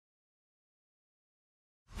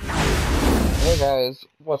Guys,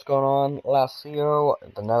 what's going on? Last CEO,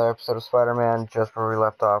 another episode of Spider-Man, just where we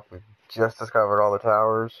left off. We just discovered all the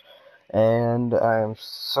towers, and I'm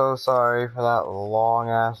so sorry for that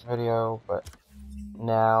long-ass video, but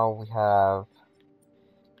now we have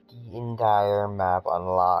the entire map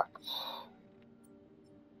unlocked.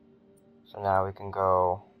 So now we can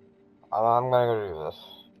go... I'm gonna go do this.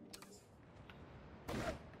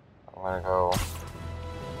 I'm gonna go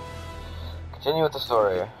continue with the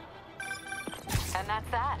story. And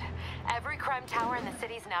that's that. Every crime tower in the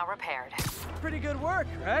city's now repaired. Pretty good work,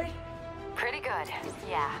 right? Pretty good,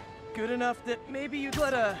 yeah. Good enough that maybe you'd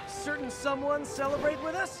let a certain someone celebrate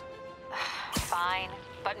with us? Fine,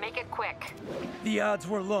 but make it quick. The odds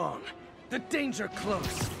were long, the danger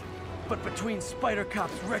close. But between Spider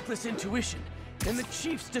Cop's reckless intuition and the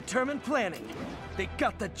Chief's determined planning, they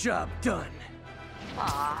got the job done.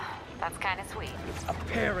 Aw, that's kinda sweet. A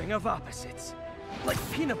pairing of opposites. Like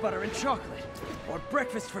peanut butter and chocolate, or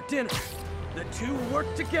breakfast for dinner. The two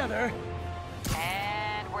work together.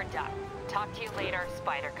 And we're done. Talk to you later,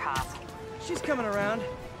 Spider Cop. She's coming around,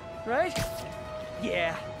 right?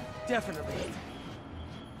 Yeah, definitely.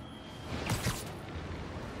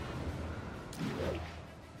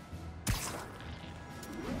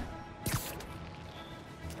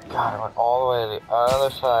 God, I went all the way to the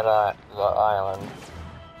other side of the island.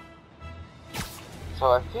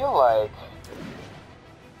 So I feel like...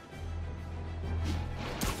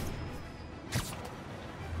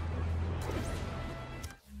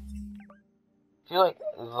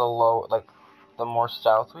 the more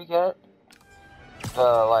south we get,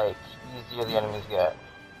 the easier the enemies get.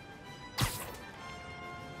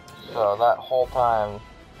 So that whole time,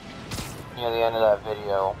 near the end of that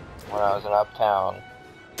video, when I was in Uptown,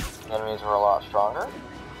 the enemies were a lot stronger.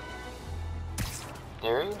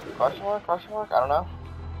 Theory? Question mark? Question mark? I don't know.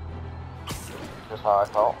 Just how I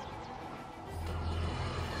felt.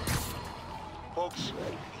 Folks,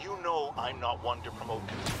 you know I'm not one to promote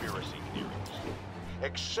conspiracy theories.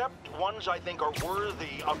 Except ones I think are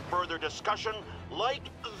worthy of further discussion, like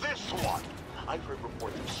this one. I've heard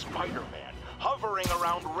reports of Spider-Man hovering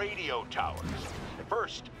around radio towers. At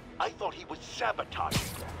first, I thought he was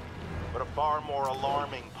sabotaging them. But a far more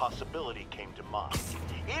alarming possibility came to mind.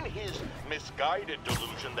 In his misguided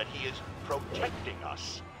delusion that he is protecting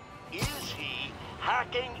us, is he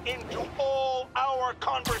hacking into all our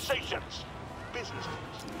conversations? Business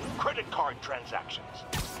deals, credit card transactions,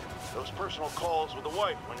 those personal calls with the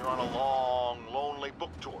wife when you're on a long, lonely book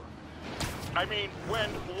tour. I mean, when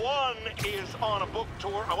one is on a book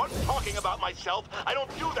tour, I wasn't talking about myself, I don't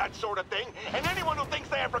do that sort of thing, and anyone who thinks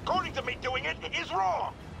they have recordings of me doing it is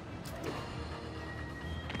wrong!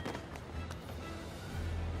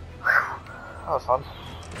 That was fun.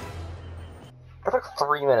 That took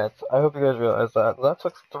 3 minutes. I hope you guys realize that. That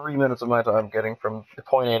took 3 minutes of my time getting from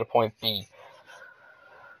point A to point B.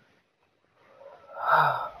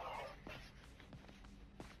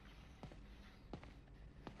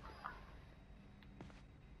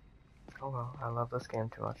 Oh well, I love this game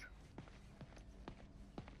too much.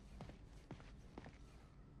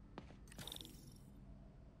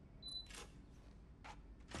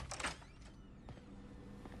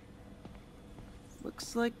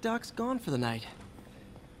 Looks like Doc's gone for the night.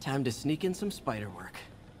 Time to sneak in some spider work.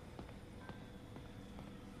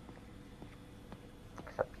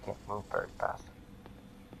 Except you can't move very fast.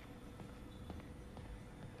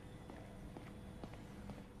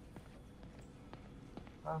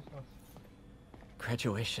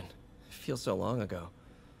 Graduation. Feels so long ago.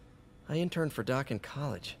 I interned for Doc in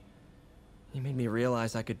college. He made me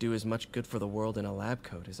realize I could do as much good for the world in a lab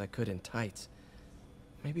coat as I could in tights.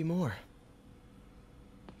 Maybe more.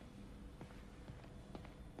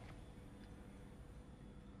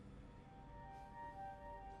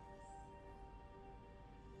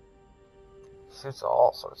 Suits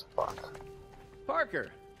all sorts of fun. Parker!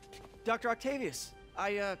 Dr. Octavius,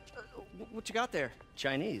 what you got there?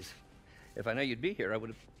 Chinese. If I know you'd be here, I would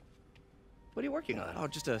have... What are you working on? Oh,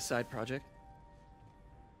 just a side project.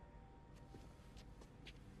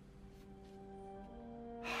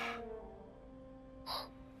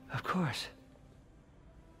 Of course.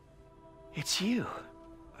 It's you.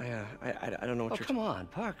 I don't know what Oh, you're... come on,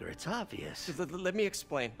 Parker, it's obvious. Let me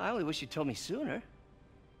explain. I only wish you told me sooner.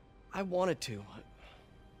 I wanted to,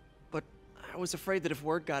 but I was afraid that if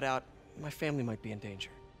word got out, my family might be in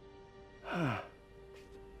danger. Huh.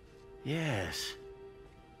 Yes.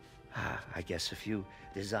 I guess if you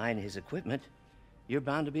design his equipment, you're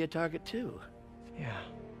bound to be a target too. Yeah.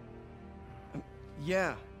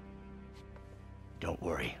 Yeah. Don't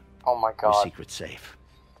worry. Oh my god. Your secret's safe.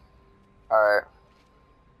 Alright.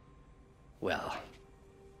 Well,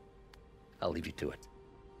 I'll leave you to it.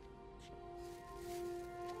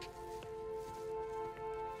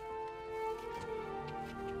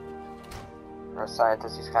 For a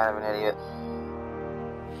scientist, he's kind of an idiot.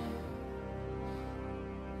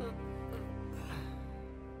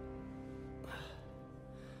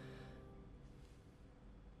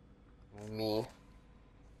 Me.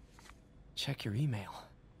 Check your email.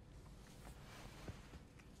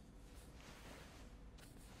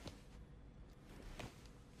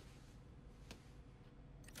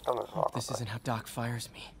 Hope this isn't how Doc fires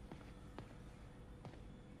me.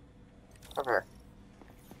 Okay.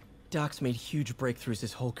 Doc's made huge breakthroughs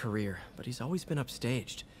his whole career, but he's always been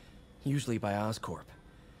upstaged. Usually by Oscorp.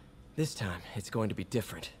 This time, it's going to be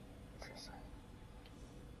different.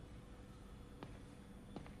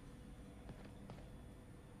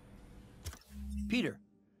 Peter,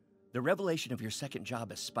 the revelation of your second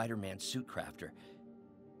job as Spider-Man suit crafter,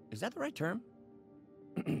 is that the right term?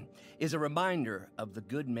 Is a reminder of the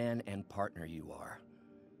good man and partner you are.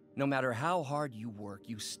 No matter how hard you work,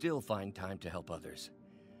 you still find time to help others.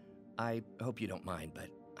 I hope you don't mind, but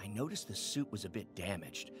I noticed the suit was a bit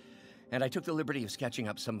damaged, and I took the liberty of sketching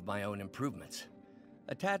up some of my own improvements.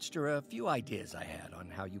 Attached are a few ideas I had on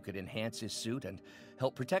how you could enhance his suit and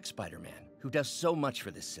help protect Spider-Man, who does so much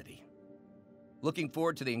for this city. Looking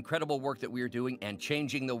forward to the incredible work that we are doing and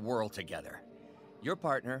changing the world together. Your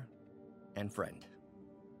partner and friend,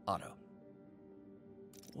 Otto.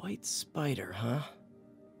 White Spider, huh?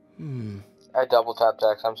 I double tap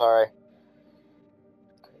text, I'm sorry.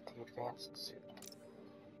 Create the advanced suit.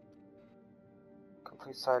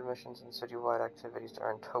 Complete side missions and citywide activities to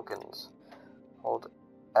earn tokens. Hold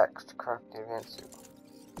X to craft the advanced suit.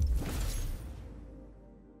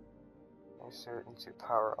 New suit and suit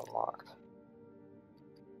power unlocked.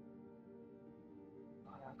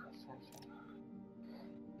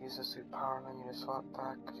 Use the suit power menu to swap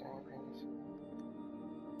back to any previous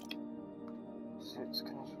suits.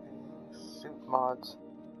 Can suit mods.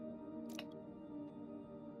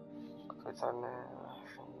 Complete side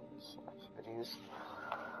missions, activities.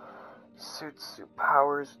 Suits, suit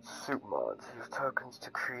powers, suit mods. Use tokens to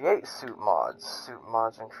create suit mods. Suit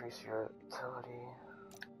mods increase your utility.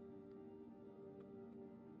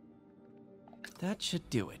 That should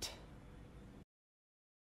do it.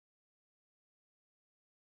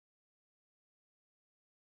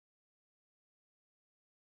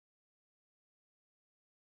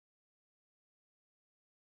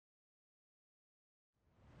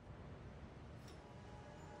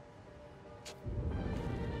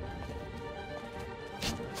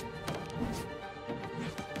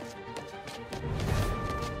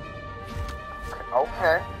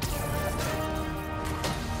 Okay.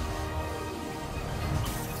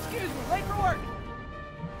 Excuse me, late for work.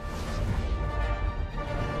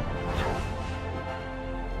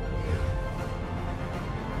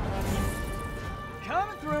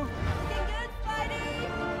 Coming through. Looking good, Spidey!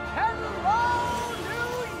 Hello,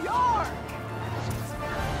 New York!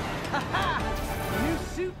 Haha! New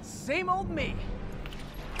suit, same old me.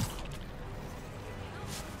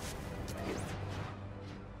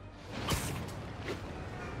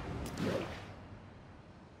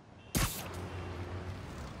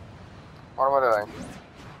 What am I doing?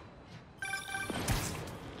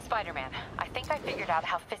 Spider-Man, I think I figured out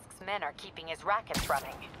how Fisk's men are keeping his rackets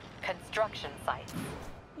running. Construction sites.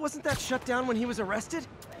 Wasn't that shut down when he was arrested?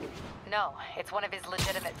 No, it's one of his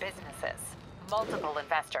legitimate businesses. Multiple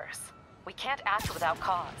investors. We can't act without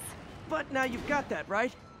cause. But now you've got that,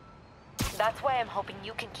 right? That's why I'm hoping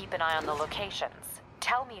you can keep an eye on the locations.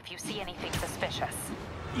 Tell me if you see anything suspicious.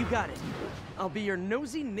 You got it. I'll be your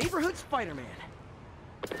nosy neighborhood Spider-Man.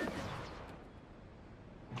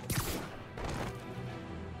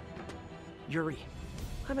 Yuri,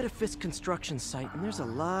 I'm at a Fisk construction site, and there's a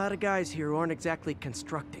lot of guys here who aren't exactly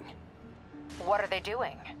constructing. What are they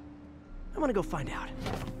doing? I want to go find out.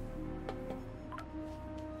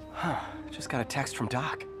 Just got a text from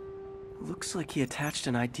Doc. Looks like he attached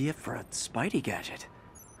an idea for a Spidey gadget.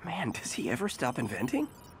 Man, does he ever stop inventing?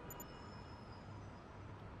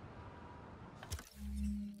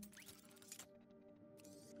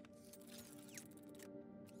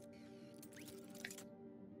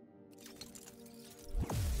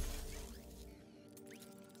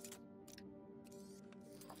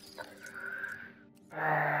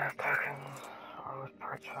 Tokens are with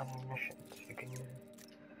parts on missions. You can use it.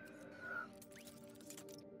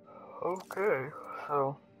 Okay,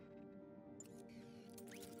 so.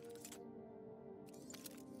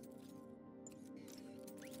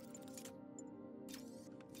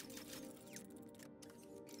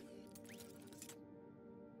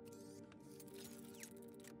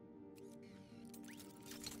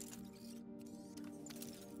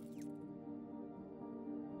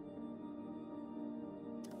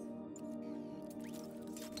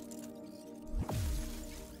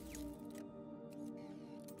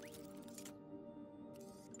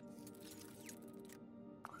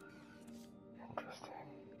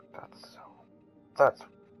 That's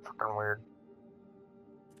fucking weird.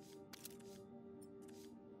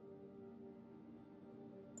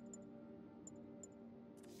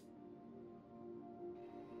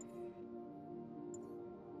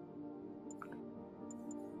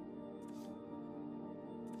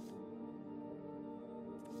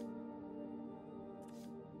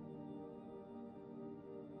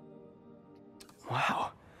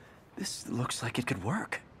 Wow, this looks like it could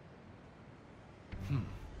work.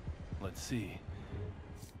 Let's see.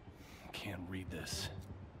 Can't read this.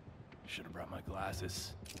 Should have brought my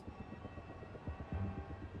glasses.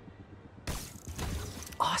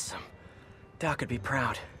 Awesome. Doc would be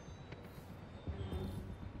proud.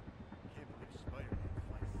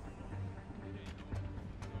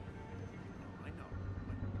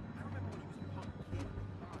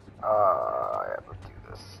 I have to do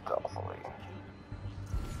this stealthily.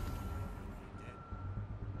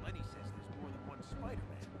 Lenny says there's more than one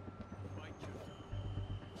Spider-Man.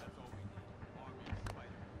 That's all we need. Army of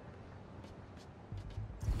Spider-Man.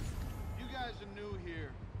 You guys are new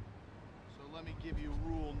here, so let me give you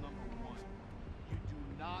rule number 1. You do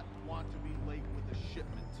not want to be late with a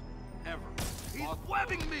shipment. Ever. He's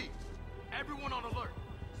webbing me! Everyone on alert!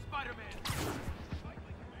 Spider-Man!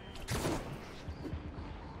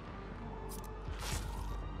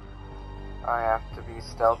 I have to be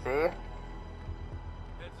stealthy. Heads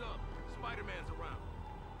up, Spider-Man's around.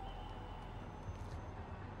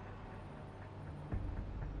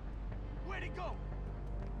 Where'd he go?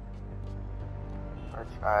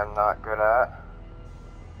 Which I am not good at.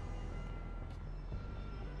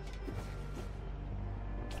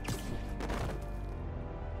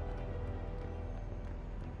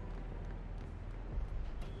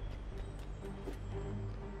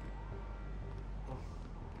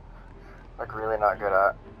 Like, really not good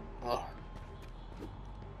at. Oh,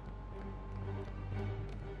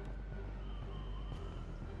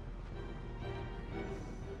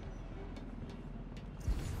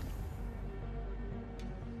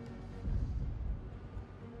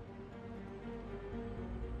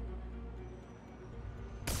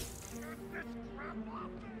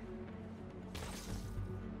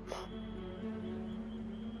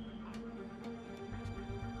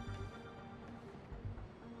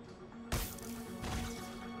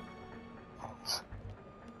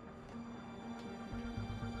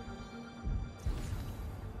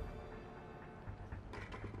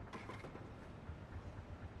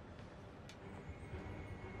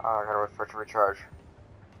 I gotta wait for it to recharge.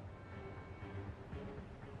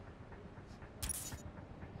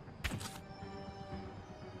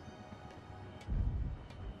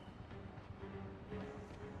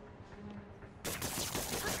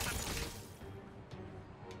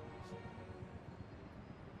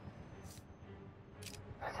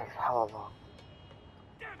 That takes hella long.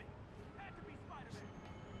 Damn it! Had to be Spider-Man.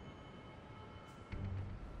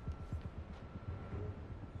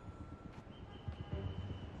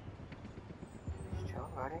 Just chill,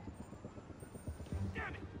 buddy.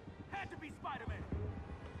 Damn it! Had to be Spider-Man.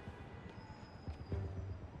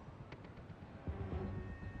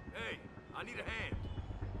 Hey, I need a hand.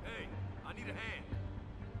 Hey, I need a hand.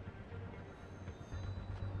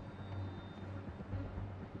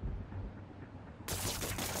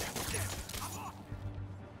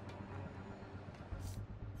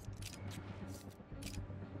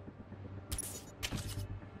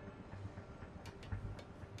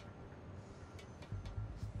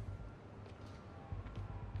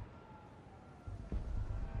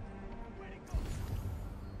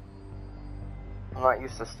 I'm not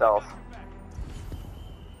used to stealth.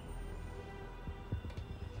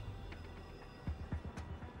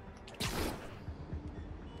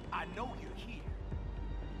 I know you're here.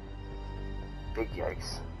 Big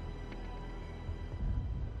yikes.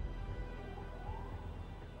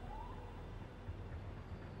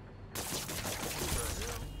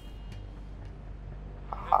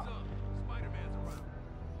 Aha. Spider-Man's around.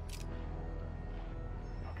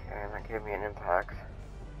 Okay, that gave me an impact.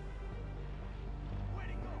 Where'd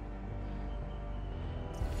he go?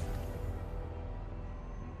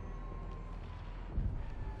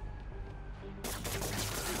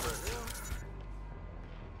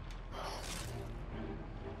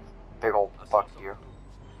 Big ol' fuck you.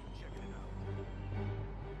 Checking it out.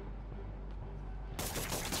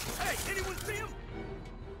 Hey, anyone see him?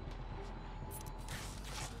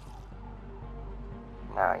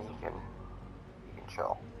 Now you can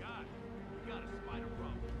chill. God, we got a spider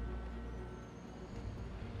rump.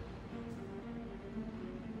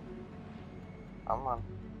 Come on,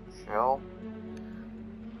 chill.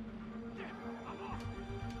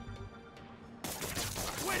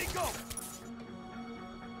 Where'd he go?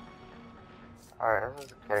 Alright, this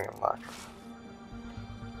is getting obnoxious.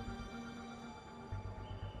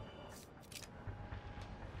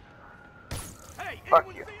 Hey, Fuck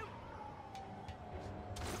anyone you. see him?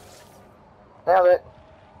 Nailed it!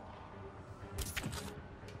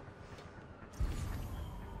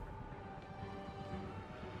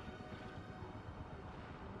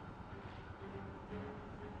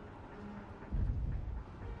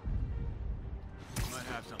 Might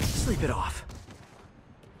have something. Sleep it off.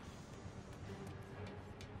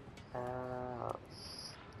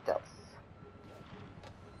 Stealth.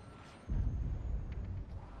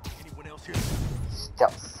 Anyone else here?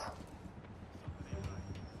 Stealth.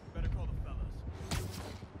 Better call the fellas.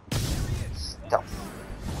 Stealth.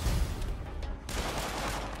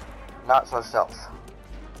 Not so stealth.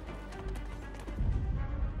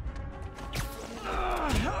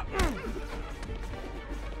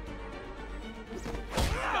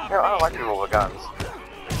 You know, I don't like people with guns.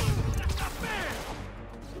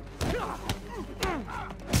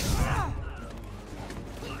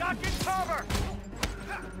 Duck and cover!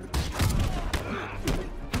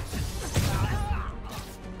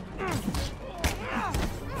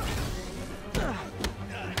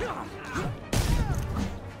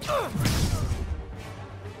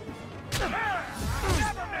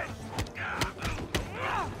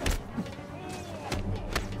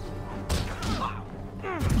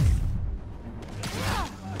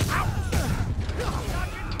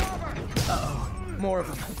 More of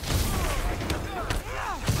them.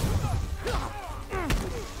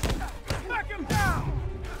 Knock him down!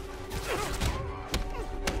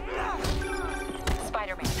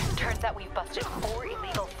 Spider-Man, turns out we've busted 4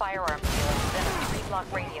 illegal firearms dealers within a 3-block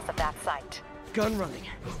radius of that site. Gun running.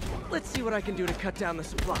 Let's see what I can do to cut down the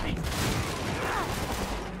supply.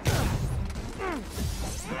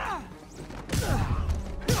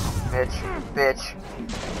 Bitch.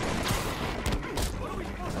 What are we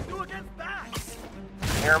supposed to do against that?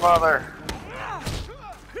 Your mother.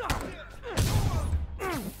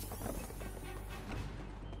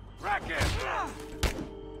 Wreck him!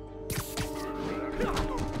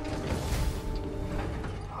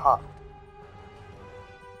 Huh.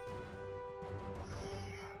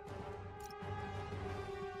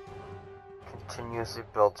 Continuously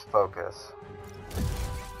builds focus.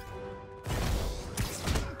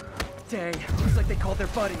 Dang, looks like they called their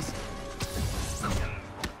buddies.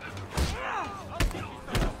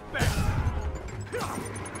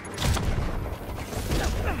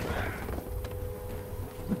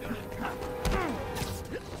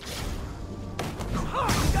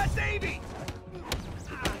 We got Davey!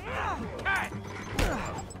 Hey!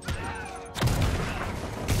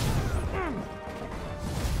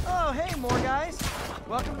 Oh, hey, more guys.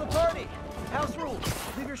 Welcome to the party. House rules.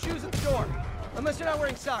 Leave your shoes at the door. Unless you're not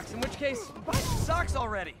wearing socks, in which case, buy some socks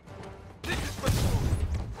already.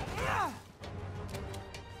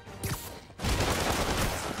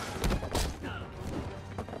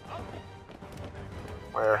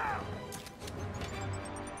 Where?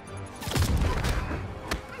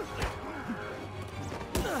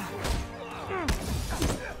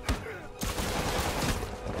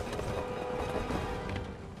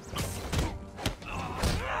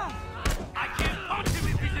 I can't punch him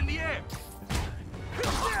if he's in the air!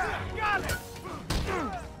 Got it!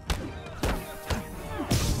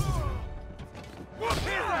 Whoop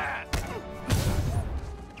his ass!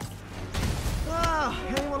 Oh,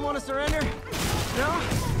 anyone want to surrender? No?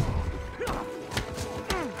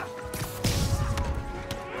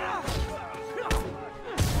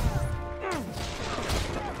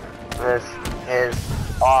 This is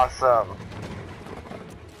awesome.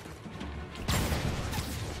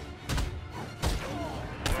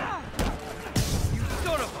 You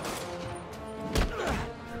son of a...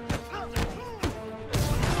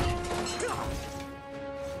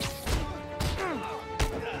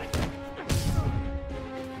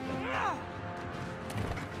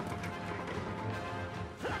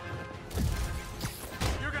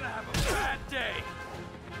 You're gonna have a bad day!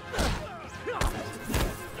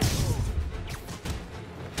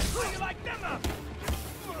 How you like them up?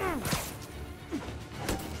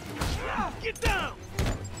 Get down!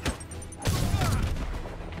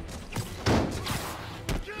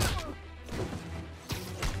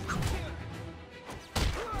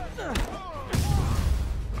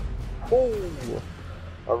 Oh,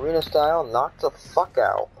 arena style knocked the fuck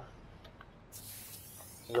out.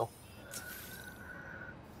 Heal.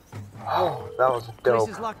 Oh, that was dope. Place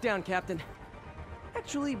is locked down, Captain.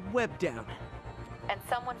 Actually, webbed down. And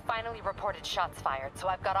someone finally reported shots fired, so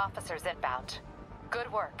I've got officers inbound.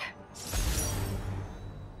 Good work.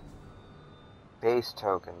 Base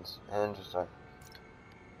tokens. Interesting.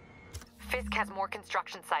 Fisk has more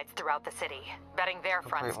construction sites throughout the city, betting their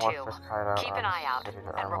fronts Complete too. more Fisk hideout Keep an on eye out, city to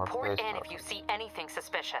and earn more report base in if tokens. you see anything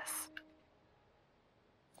suspicious.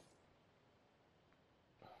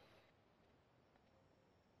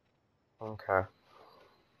 Okay.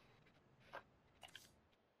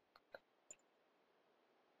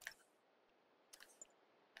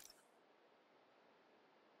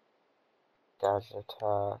 Gadget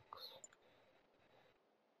attacks.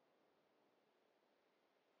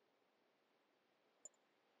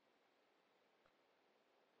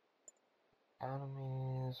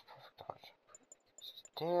 Enemies, perfect dodge.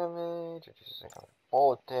 Reduces damage, reduces incoming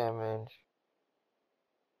bullet damage.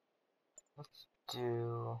 Let's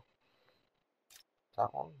do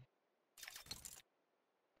that one.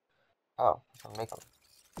 Oh, I can make them.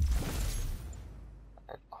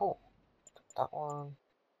 Okay, cool. That one.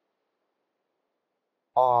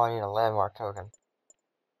 Oh, I need a landmark token.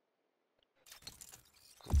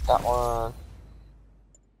 Do that one.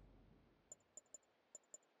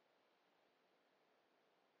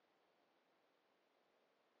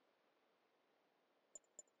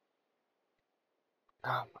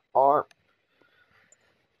 Or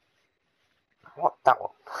I want that one.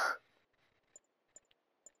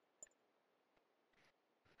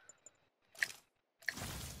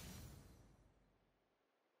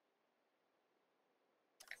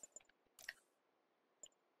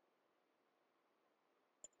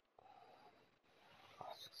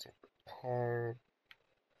 Suit prepared.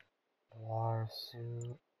 Water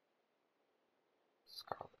suit.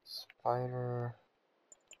 Scarlet spider.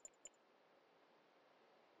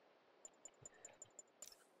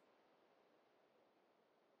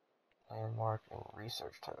 Landmark and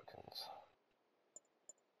research tokens.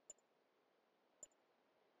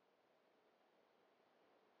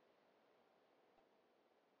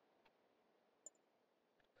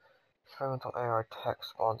 Experimental AR tech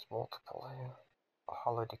spawns multiple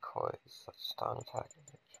hollow decoys that stun attack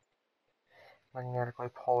engage. Magnetically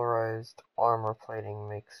polarized armor plating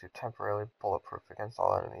makes you temporarily bulletproof against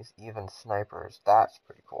all enemies, even snipers. That's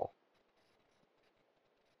pretty cool.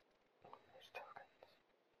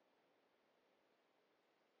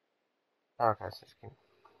 Okay, so just keep.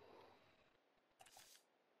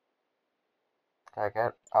 Did I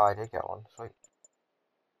get? Oh, I did get one. Sweet.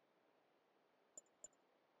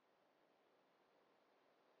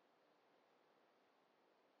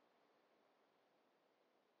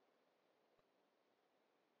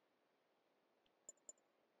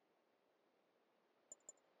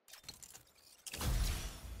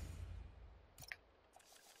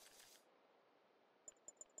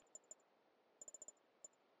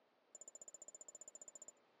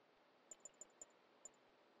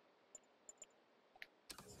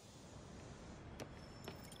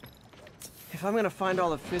 If I'm gonna find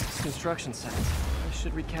all of Fisk's construction sites, I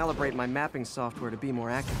should recalibrate my mapping software to be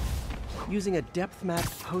more accurate. Using a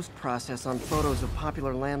depth-mapped post-process on photos of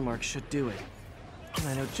popular landmarks should do it. And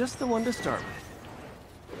I know just the one to start with.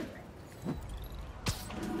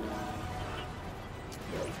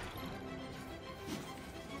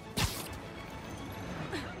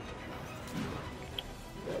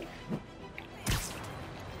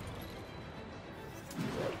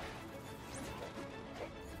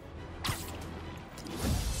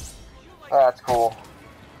 That's cool.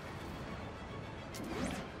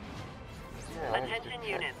 Attention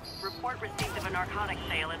units. Report receipt of a narcotics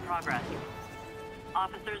sale in progress.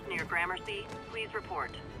 Officers near Gramercy, please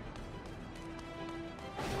report.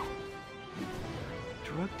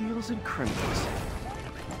 Drug deals and criminals.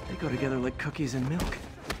 They go together like cookies and milk.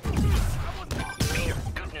 Peter,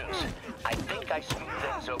 good news. I think I smoothed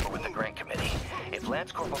things over with the grant committee. If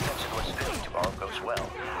Lance Corporal comes into us Philly tomorrow goes well,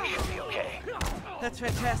 we should be okay. That's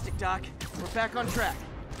fantastic, Doc. We're back on track.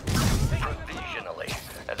 Provisionally,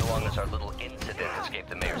 as long as our little incident escaped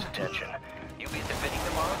the mayor's attention. You be at the fitting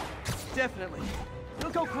tomorrow? Definitely.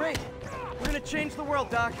 It'll go great. We're gonna change the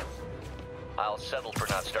world, Doc. I'll settle for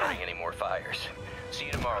not starting any more fires. See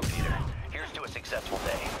you tomorrow, Peter. Here's to a successful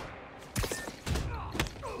day.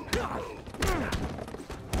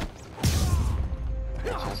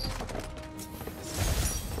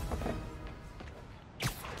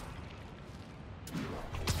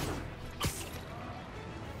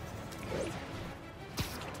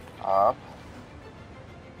 Up.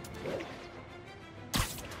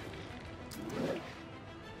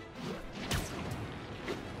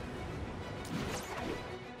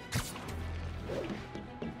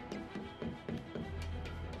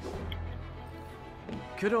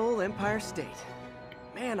 Good old Empire State.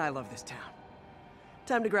 Man, I love this town.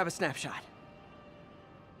 Time to grab a snapshot.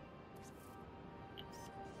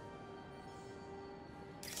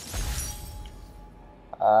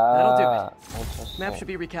 That'll do it. Map should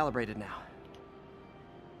be recalibrated now.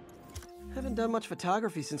 Haven't done much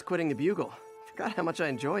photography since quitting the Bugle. Forgot how much I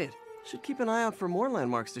enjoy it. Should keep an eye out for more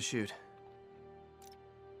landmarks to shoot.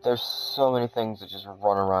 There's so many things to just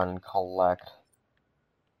run around and collect.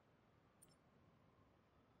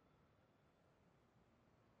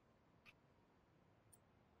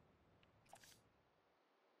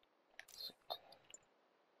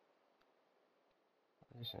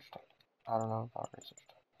 Research stuff. I don't know about research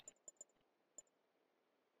stuff.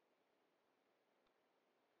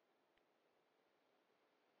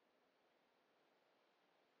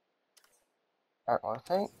 Alright, well, I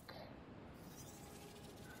think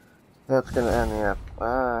that's gonna end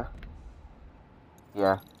the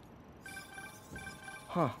yeah.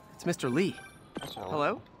 Huh, it's Mr. Lee.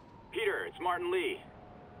 Hello? Peter, it's Martin Lee.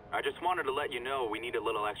 I just wanted to let you know we need a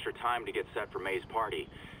little extra time to get set for May's party.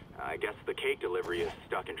 I guess the cake delivery is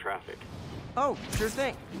stuck in traffic. Oh, sure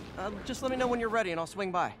thing. Just let me know when you're ready and I'll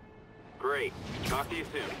swing by. Great. Talk to you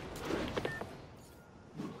soon.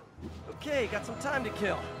 Okay, got some time to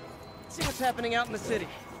kill. Let's see what's happening out in the city.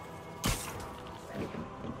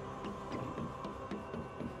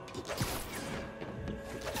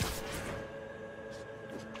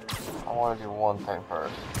 I want to do one thing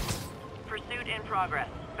first. Pursuit in progress.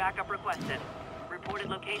 Backup requested. Reported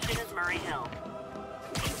location is Murray Hill.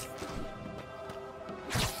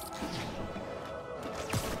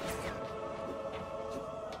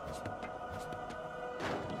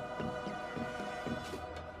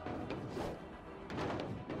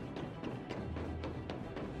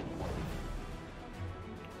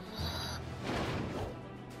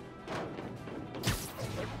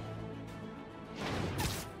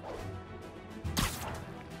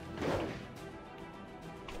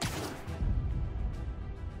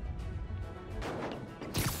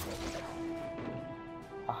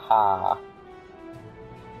 Aha.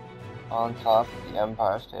 On top of the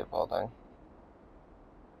Empire State Building.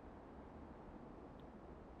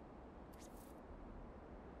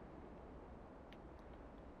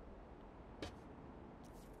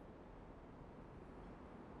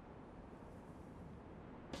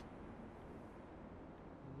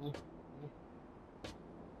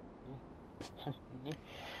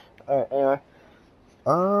 Alright, anyway.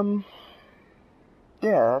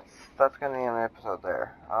 Yeah, that's gonna end the episode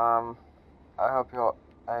there. I hope y'all,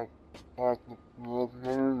 I hope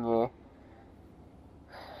you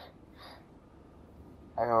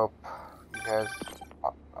guys,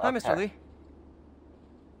 Hi, Mr. Lee.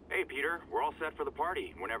 Hey, Peter. We're all set for the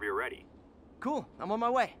party whenever you're ready. Cool, I'm on my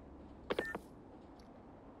way.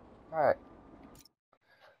 Alright.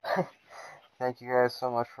 Thank you guys so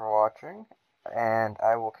much for watching, and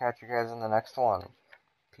I will catch you guys in the next one.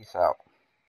 Peace out.